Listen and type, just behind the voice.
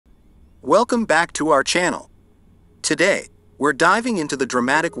Welcome back to our channel. Today, we're diving into the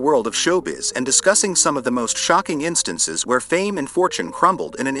dramatic world of showbiz and discussing some of the most shocking instances where fame and fortune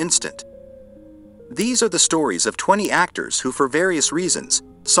crumbled in an instant. These are the stories of 20 actors who, for various reasons,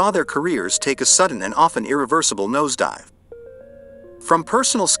 saw their careers take a sudden and often irreversible nosedive. From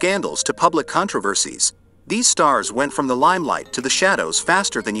personal scandals to public controversies, these stars went from the limelight to the shadows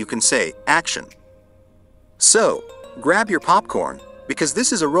faster than you can say, action. So, grab your popcorn, because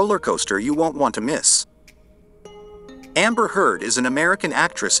this is a roller coaster you won't want to miss. Amber Heard is an American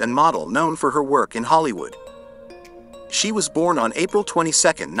actress and model known for her work in Hollywood. She was born on April 22,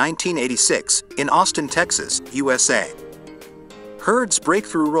 1986, in Austin, Texas, USA. Heard's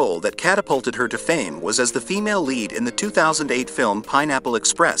breakthrough role that catapulted her to fame was as the female lead in the 2008 film Pineapple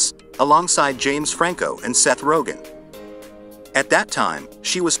Express, alongside James Franco and Seth Rogen. At that time,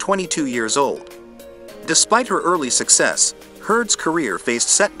 she was 22 years old. Despite her early success, Heard's career faced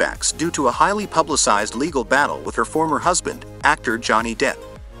setbacks due to a highly publicized legal battle with her former husband, actor Johnny Depp.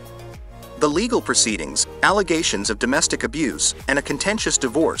 The legal proceedings, allegations of domestic abuse, and a contentious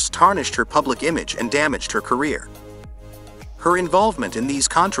divorce tarnished her public image and damaged her career. Her involvement in these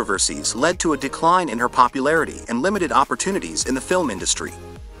controversies led to a decline in her popularity and limited opportunities in the film industry.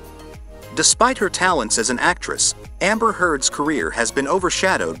 Despite her talents as an actress, Amber Heard's career has been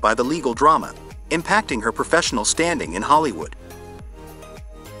overshadowed by the legal drama, impacting her professional standing in Hollywood.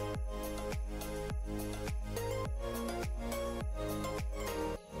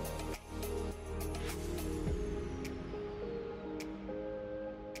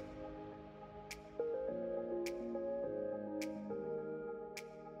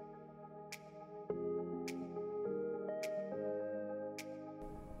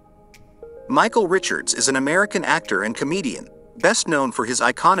 Michael Richards is an American actor and comedian, best known for his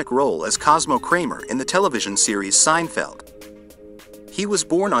iconic role as Cosmo Kramer in the television series Seinfeld. He was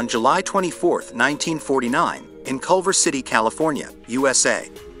born on July 24, 1949, in Culver City, California, USA.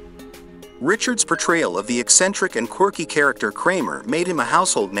 Richards' portrayal of the eccentric and quirky character Kramer made him a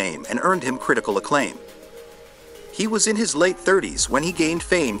household name and earned him critical acclaim. He was in his late 30s when he gained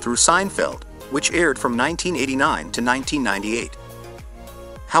fame through Seinfeld, which aired from 1989 to 1998.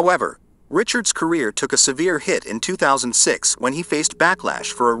 However, Richards' career took a severe hit in 2006 when he faced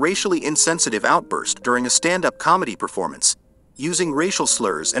backlash for a racially insensitive outburst during a stand-up comedy performance, using racial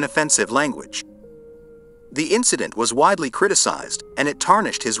slurs and offensive language. The incident was widely criticized, and it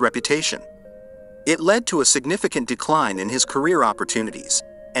tarnished his reputation. It led to a significant decline in his career opportunities,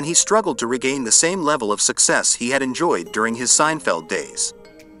 and he struggled to regain the same level of success he had enjoyed during his Seinfeld days.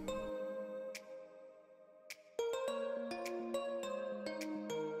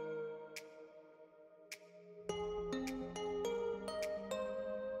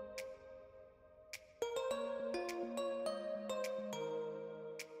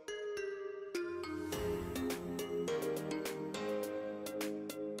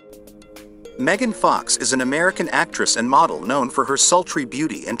 Megan Fox is an American actress and model known for her sultry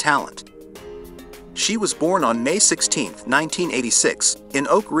beauty and talent. She was born on May 16, 1986, in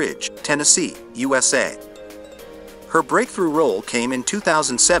Oak Ridge, Tennessee, USA. Her breakthrough role came in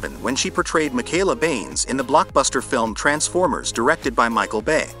 2007 when she portrayed Michaela Baines in the blockbuster film Transformers, directed by Michael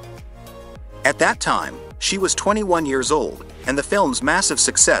Bay. At that time, she was 21 years old, and the film's massive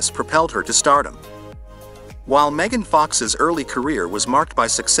success propelled her to stardom. While Megan Fox's early career was marked by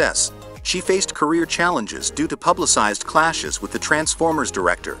success, she faced career challenges due to publicized clashes with the Transformers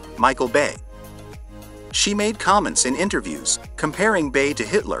director, Michael Bay. She made comments in interviews, comparing Bay to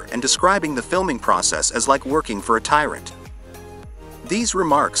Hitler and describing the filming process as like working for a tyrant. These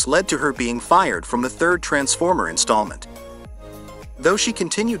remarks led to her being fired from the third Transformer installment. Though she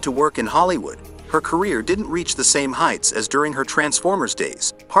continued to work in Hollywood, her career didn't reach the same heights as during her Transformers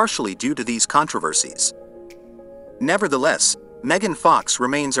days, partially due to these controversies. Nevertheless, Megan Fox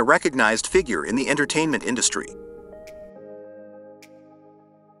remains a recognized figure in the entertainment industry.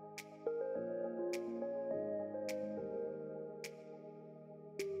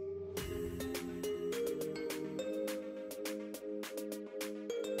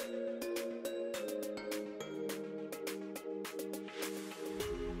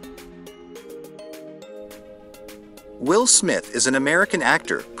 Will Smith is an American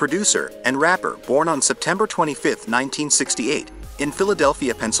actor, producer, and rapper born on September 25, 1968, in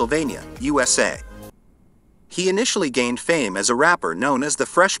Philadelphia, Pennsylvania, USA. He initially gained fame as a rapper known as the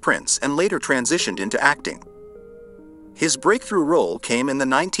Fresh Prince and later transitioned into acting. His breakthrough role came in the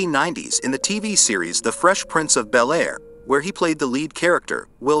 1990s in the TV series The Fresh Prince of Bel-Air, where he played the lead character,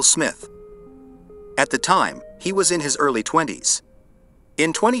 Will Smith. At the time, he was in his early 20s.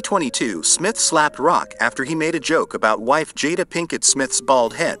 In 2022, Smith slapped rock after he made a joke about wife Jada Pinkett Smith's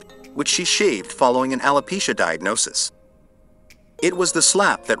bald head, which she shaved following an alopecia diagnosis. It was the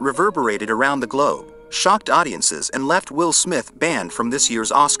slap that reverberated around the globe, shocked audiences, and left Will Smith banned from this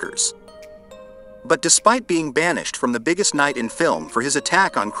year's Oscars. But despite being banished from the biggest night in film for his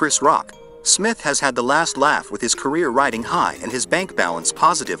attack on Chris Rock, Smith has had the last laugh with his career riding high and his bank balance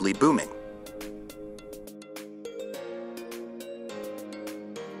positively booming.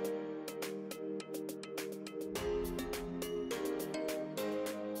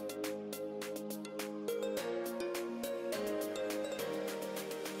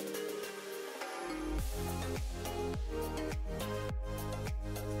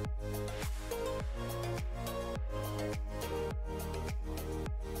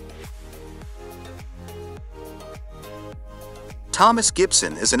 Thomas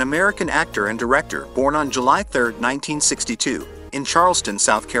Gibson is an American actor and director born on July 3, 1962, in Charleston,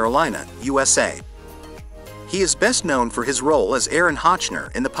 South Carolina, USA. He is best known for his role as Aaron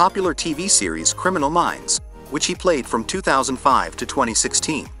Hotchner in the popular TV series Criminal Minds, which he played from 2005 to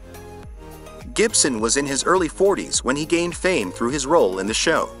 2016. Gibson was in his early 40s when he gained fame through his role in the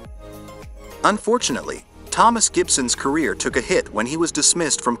show. Unfortunately, Thomas Gibson's career took a hit when he was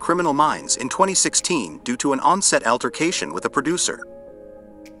dismissed from Criminal Minds in 2016 due to an on-set altercation with a producer.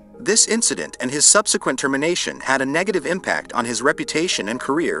 This incident and his subsequent termination had a negative impact on his reputation and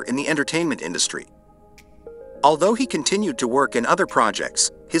career in the entertainment industry. Although he continued to work in other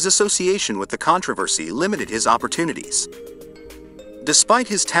projects, his association with the controversy limited his opportunities. Despite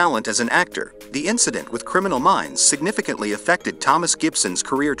his talent as an actor, the incident with Criminal Minds significantly affected Thomas Gibson's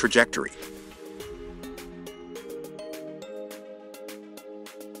career trajectory.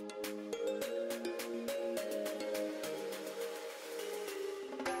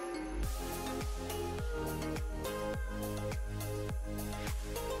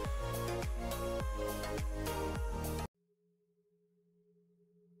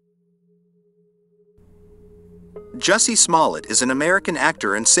 Jussie Smollett is an American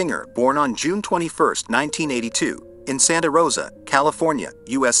actor and singer born on June 21, 1982, in Santa Rosa, California,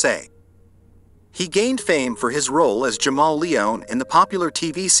 USA. He gained fame for his role as Jamal Leone in the popular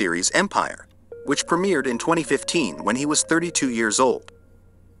TV series Empire, which premiered in 2015 when he was 32 years old.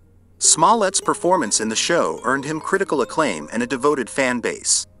 Smollett's performance in the show earned him critical acclaim and a devoted fan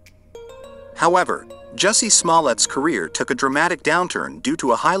base. However, Jussie Smollett's career took a dramatic downturn due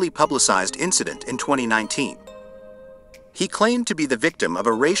to a highly publicized incident in 2019. He claimed to be the victim of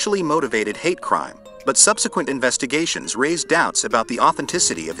a racially motivated hate crime, but subsequent investigations raised doubts about the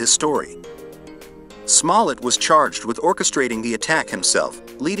authenticity of his story. Smollett was charged with orchestrating the attack himself,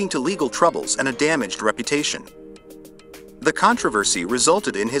 leading to legal troubles and a damaged reputation. The controversy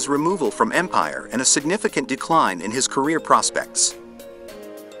resulted in his removal from Empire and a significant decline in his career prospects.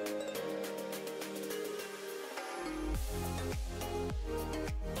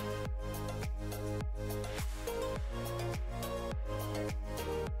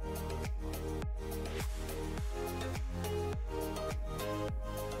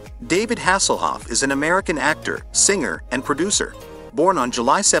 David Hasselhoff is an American actor, singer, and producer, born on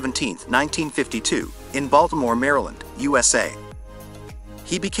July 17, 1952, in Baltimore, Maryland, USA.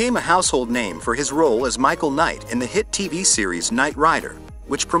 He became a household name for his role as Michael Knight in the hit TV series Knight Rider,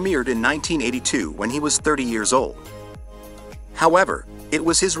 which premiered in 1982 when he was 30 years old. However, it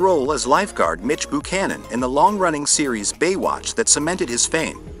was his role as lifeguard Mitch Buchanan in the long-running series Baywatch that cemented his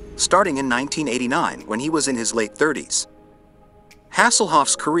fame, starting in 1989 when he was in his late 30s.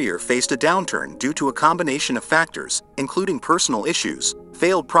 Hasselhoff's career faced a downturn due to a combination of factors, including personal issues,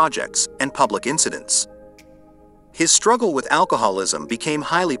 failed projects, and public incidents. His struggle with alcoholism became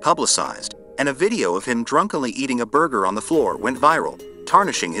highly publicized, and a video of him drunkenly eating a burger on the floor went viral,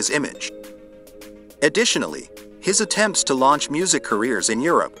 tarnishing his image. Additionally, his attempts to launch music careers in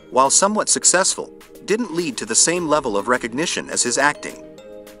Europe, while somewhat successful, didn't lead to the same level of recognition as his acting.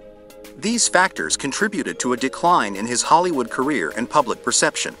 These factors contributed to a decline in his Hollywood career and public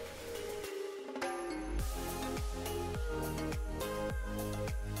perception.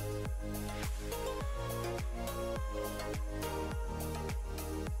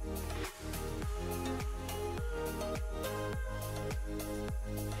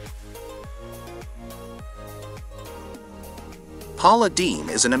 Paula Deen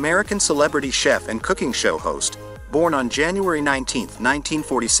is an American celebrity chef and cooking show host, born on January 19,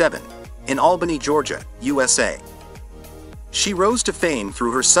 1947, in Albany, Georgia, USA. She rose to fame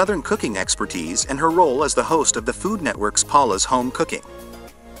through her Southern cooking expertise and her role as the host of the Food Network's Paula's Home Cooking.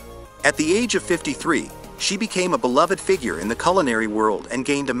 At the age of 53, she became a beloved figure in the culinary world and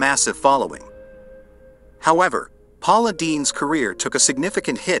gained a massive following. However, Paula Deen's career took a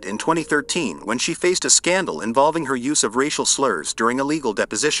significant hit in 2013 when she faced a scandal involving her use of racial slurs during a legal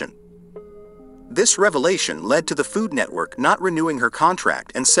deposition. This revelation led to the Food Network not renewing her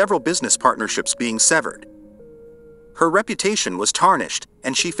contract and several business partnerships being severed. Her reputation was tarnished,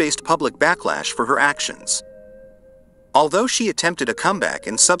 and she faced public backlash for her actions. Although she attempted a comeback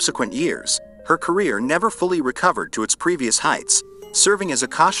in subsequent years, her career never fully recovered to its previous heights, serving as a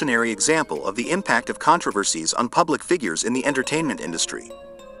cautionary example of the impact of controversies on public figures in the entertainment industry.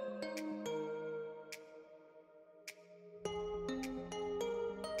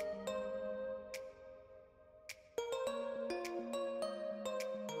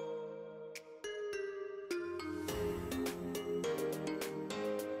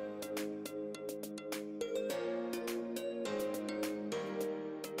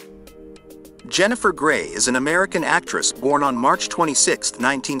 Jennifer Grey is an American actress born on March 26,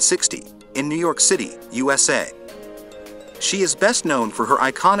 1960, in New York City, USA. She is best known for her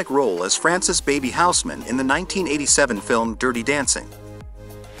iconic role as Frances Baby Houseman in the 1987 film Dirty Dancing.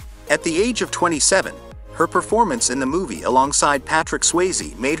 At the age of 27, her performance in the movie alongside Patrick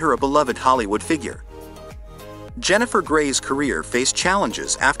Swayze made her a beloved Hollywood figure. Jennifer Grey's career faced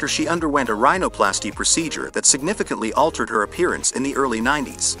challenges after she underwent a rhinoplasty procedure that significantly altered her appearance in the early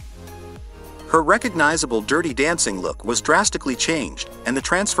 90s. Her recognizable Dirty Dancing look was drastically changed, and the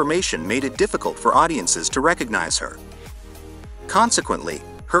transformation made it difficult for audiences to recognize her. Consequently,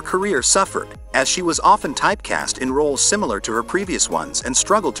 her career suffered, as she was often typecast in roles similar to her previous ones and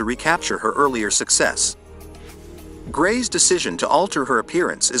struggled to recapture her earlier success. Grey's decision to alter her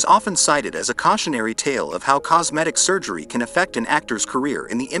appearance is often cited as a cautionary tale of how cosmetic surgery can affect an actor's career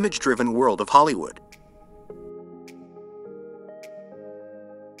in the image-driven world of Hollywood.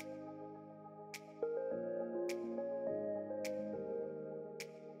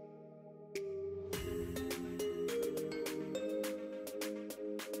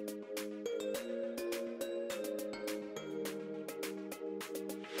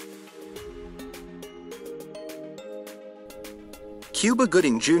 Cuba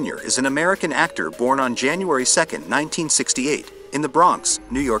Gooding Jr. is an American actor born on January 2, 1968, in the Bronx,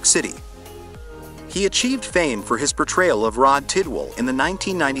 New York City. He achieved fame for his portrayal of Rod Tidwell in the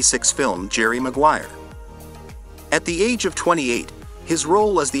 1996 film Jerry Maguire. At the age of 28, his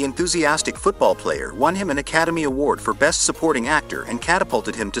role as the enthusiastic football player won him an Academy Award for Best Supporting Actor and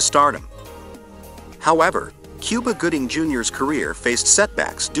catapulted him to stardom. However, Cuba Gooding Jr.'s career faced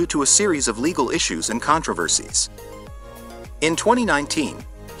setbacks due to a series of legal issues and controversies. In 2019,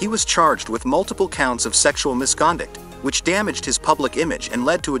 he was charged with multiple counts of sexual misconduct, which damaged his public image and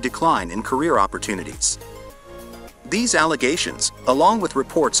led to a decline in career opportunities. These allegations, along with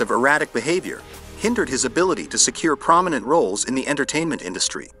reports of erratic behavior, hindered his ability to secure prominent roles in the entertainment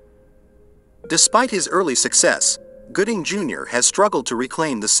industry. Despite his early success, Gooding Jr. has struggled to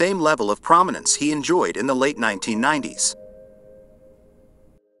reclaim the same level of prominence he enjoyed in the late 1990s.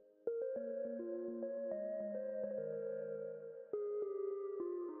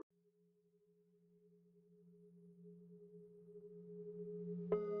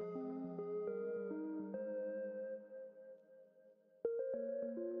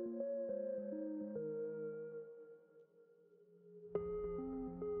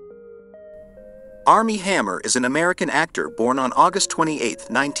 Armie Hammer is an American actor born on August 28,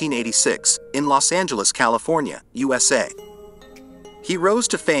 1986, in Los Angeles, California, USA. He rose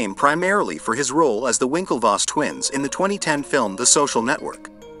to fame primarily for his role as the Winklevoss twins in the 2010 film The Social Network.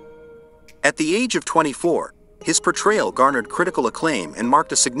 At the age of 24, his portrayal garnered critical acclaim and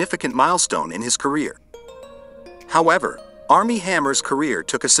marked a significant milestone in his career. However, Armie Hammer's career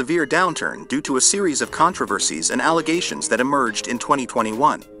took a severe downturn due to a series of controversies and allegations that emerged in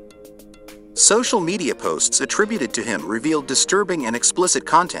 2021. Social media posts attributed to him revealed disturbing and explicit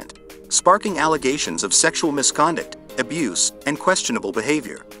content, sparking allegations of sexual misconduct, abuse, and questionable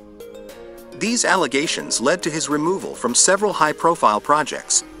behavior. These allegations led to his removal from several high-profile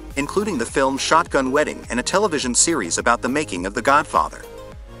projects, including the film Shotgun Wedding and a television series about the making of The Godfather.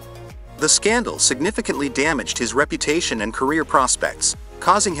 The scandal significantly damaged his reputation and career prospects,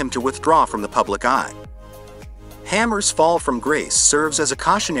 causing him to withdraw from the public eye. Hammer's fall from grace serves as a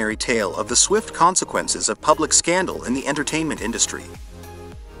cautionary tale of the swift consequences of public scandal in the entertainment industry.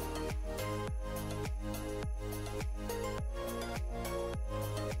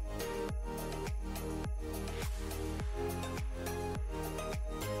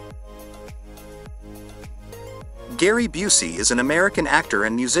 Gary Busey is an American actor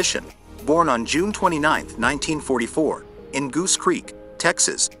and musician, born on June 29, 1944, in Goose Creek,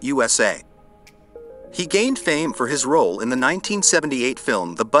 Texas, USA. He gained fame for his role in the 1978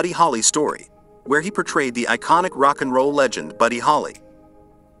 film The Buddy Holly Story, where he portrayed the iconic rock and roll legend Buddy Holly.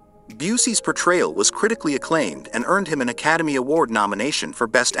 Busey's portrayal was critically acclaimed and earned him an Academy Award nomination for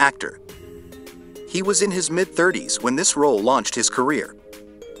Best Actor. He was in his mid-30s when this role launched his career.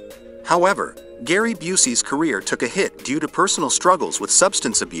 However, Gary Busey's career took a hit due to personal struggles with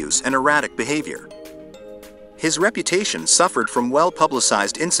substance abuse and erratic behavior. His reputation suffered from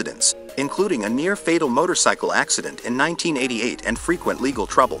well-publicized incidents, including a near-fatal motorcycle accident in 1988 and frequent legal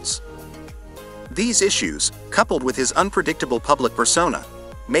troubles. These issues, coupled with his unpredictable public persona,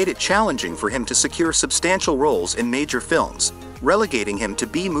 made it challenging for him to secure substantial roles in major films, relegating him to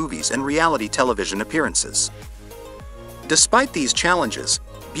B-movies and reality television appearances. Despite these challenges,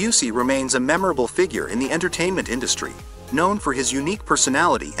 Busey remains a memorable figure in the entertainment industry, known for his unique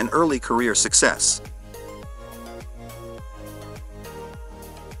personality and early career success.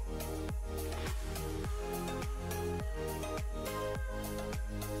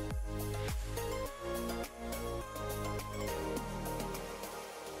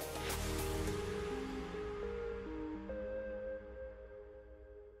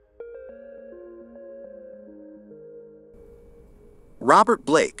 Robert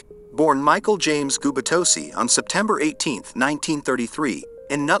Blake, born Michael James Gubitosi on September 18, 1933,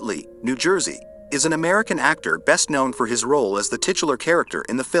 in Nutley, New Jersey, is an American actor best known for his role as the titular character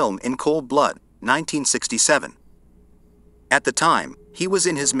in the film In Cold Blood, 1967. At the time, he was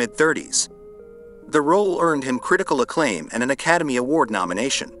in his mid-30s. The role earned him critical acclaim and an Academy Award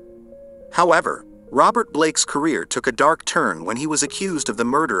nomination. However, Robert Blake's career took a dark turn when he was accused of the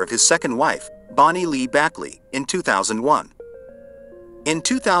murder of his second wife, Bonnie Lee Bakley, in 2001. In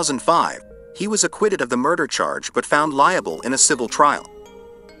 2005, he was acquitted of the murder charge but found liable in a civil trial.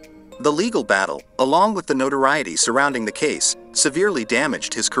 The legal battle, along with the notoriety surrounding the case, severely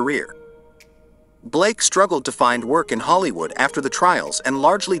damaged his career. Blake struggled to find work in Hollywood after the trials and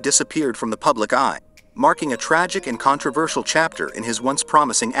largely disappeared from the public eye, marking a tragic and controversial chapter in his once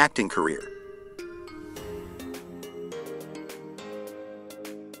promising acting career.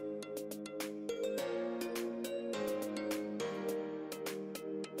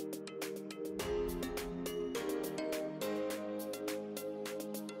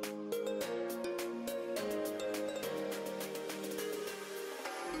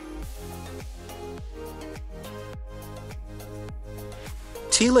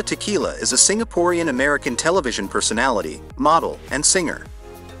 Tila Tequila is a Singaporean-American television personality, model, and singer.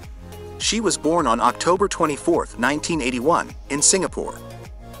 She was born on October 24, 1981, in Singapore.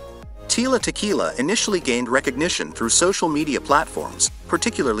 Tila Tequila initially gained recognition through social media platforms,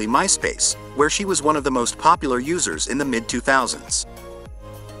 particularly MySpace, where she was one of the most popular users in the mid-2000s.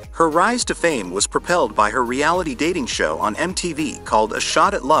 Her rise to fame was propelled by her reality dating show on MTV called A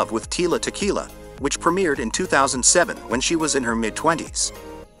Shot at Love with Tila Tequila, which premiered in 2007 when she was in her mid-20s.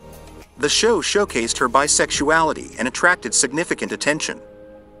 The show showcased her bisexuality and attracted significant attention.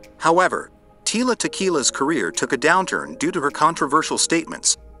 However, Tila Tequila's career took a downturn due to her controversial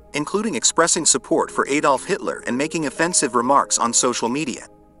statements, including expressing support for Adolf Hitler and making offensive remarks on social media.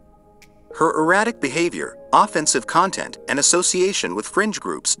 Her erratic behavior, offensive content, and association with fringe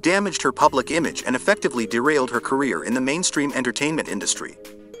groups damaged her public image and effectively derailed her career in the mainstream entertainment industry.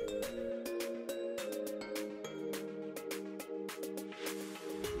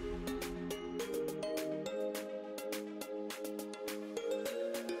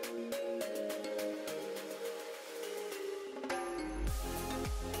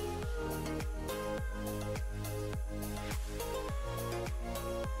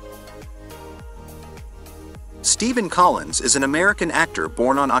 Stephen Collins is an American actor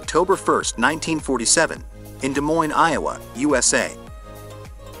born on October 1, 1947, in Des Moines, Iowa, USA.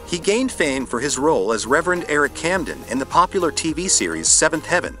 He gained fame for his role as Reverend Eric Camden in the popular TV series Seventh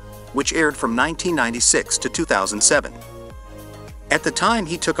Heaven, which aired from 1996 to 2007. At the time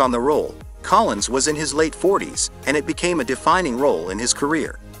he took on the role, Collins was in his late 40s, and it became a defining role in his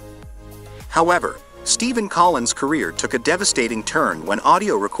career. However, Stephen Collins' career took a devastating turn when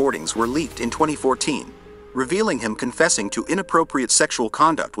audio recordings were leaked in 2014, revealing him confessing to inappropriate sexual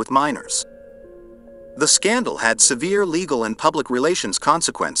conduct with minors. The scandal had severe legal and public relations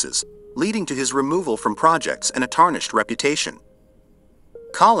consequences, leading to his removal from projects and a tarnished reputation.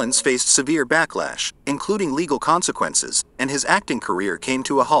 Collins faced severe backlash, including legal consequences, and his acting career came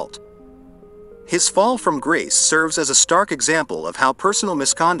to a halt. His fall from grace serves as a stark example of how personal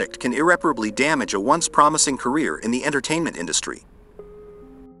misconduct can irreparably damage a once promising career in the entertainment industry.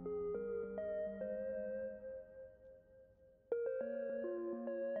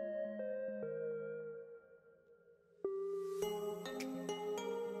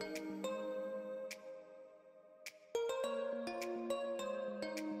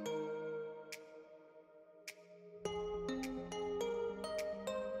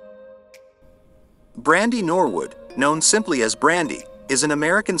 Brandy Norwood, known simply as Brandy, is an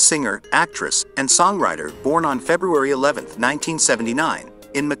American singer, actress, and songwriter born on February 11, 1979,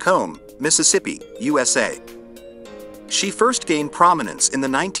 in Macomb, Mississippi, USA. She first gained prominence in the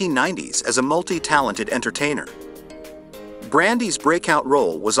 1990s as a multi-talented entertainer. Brandy's breakout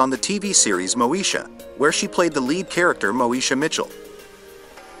role was on the TV series Moesha, where she played the lead character Moesha Mitchell.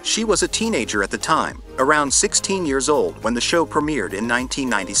 She was a teenager at the time, around 16 years old when the show premiered in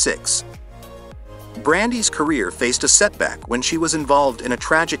 1996. Brandy's career faced a setback when she was involved in a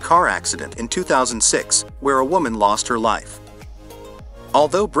tragic car accident in 2006, where a woman lost her life.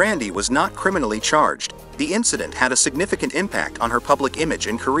 Although Brandy was not criminally charged, the incident had a significant impact on her public image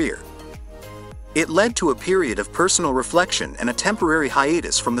and career. It led to a period of personal reflection and a temporary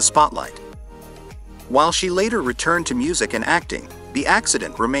hiatus from the spotlight. While she later returned to music and acting, the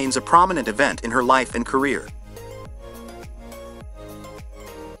accident remains a prominent event in her life and career.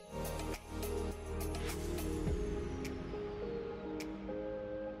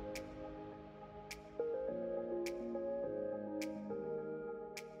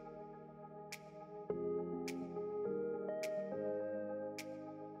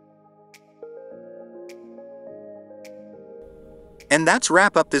 And that's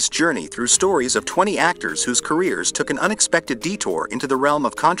wrap up this journey through stories of 20 actors whose careers took an unexpected detour into the realm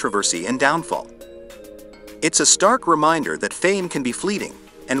of controversy and downfall. It's a stark reminder that fame can be fleeting,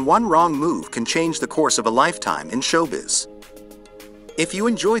 and one wrong move can change the course of a lifetime in showbiz. If you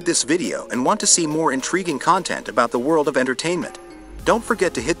enjoyed this video and want to see more intriguing content about the world of entertainment, don't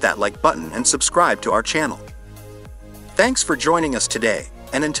forget to hit that like button and subscribe to our channel. Thanks for joining us today,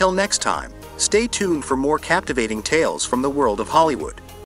 and until next time, stay tuned for more captivating tales from the world of Hollywood.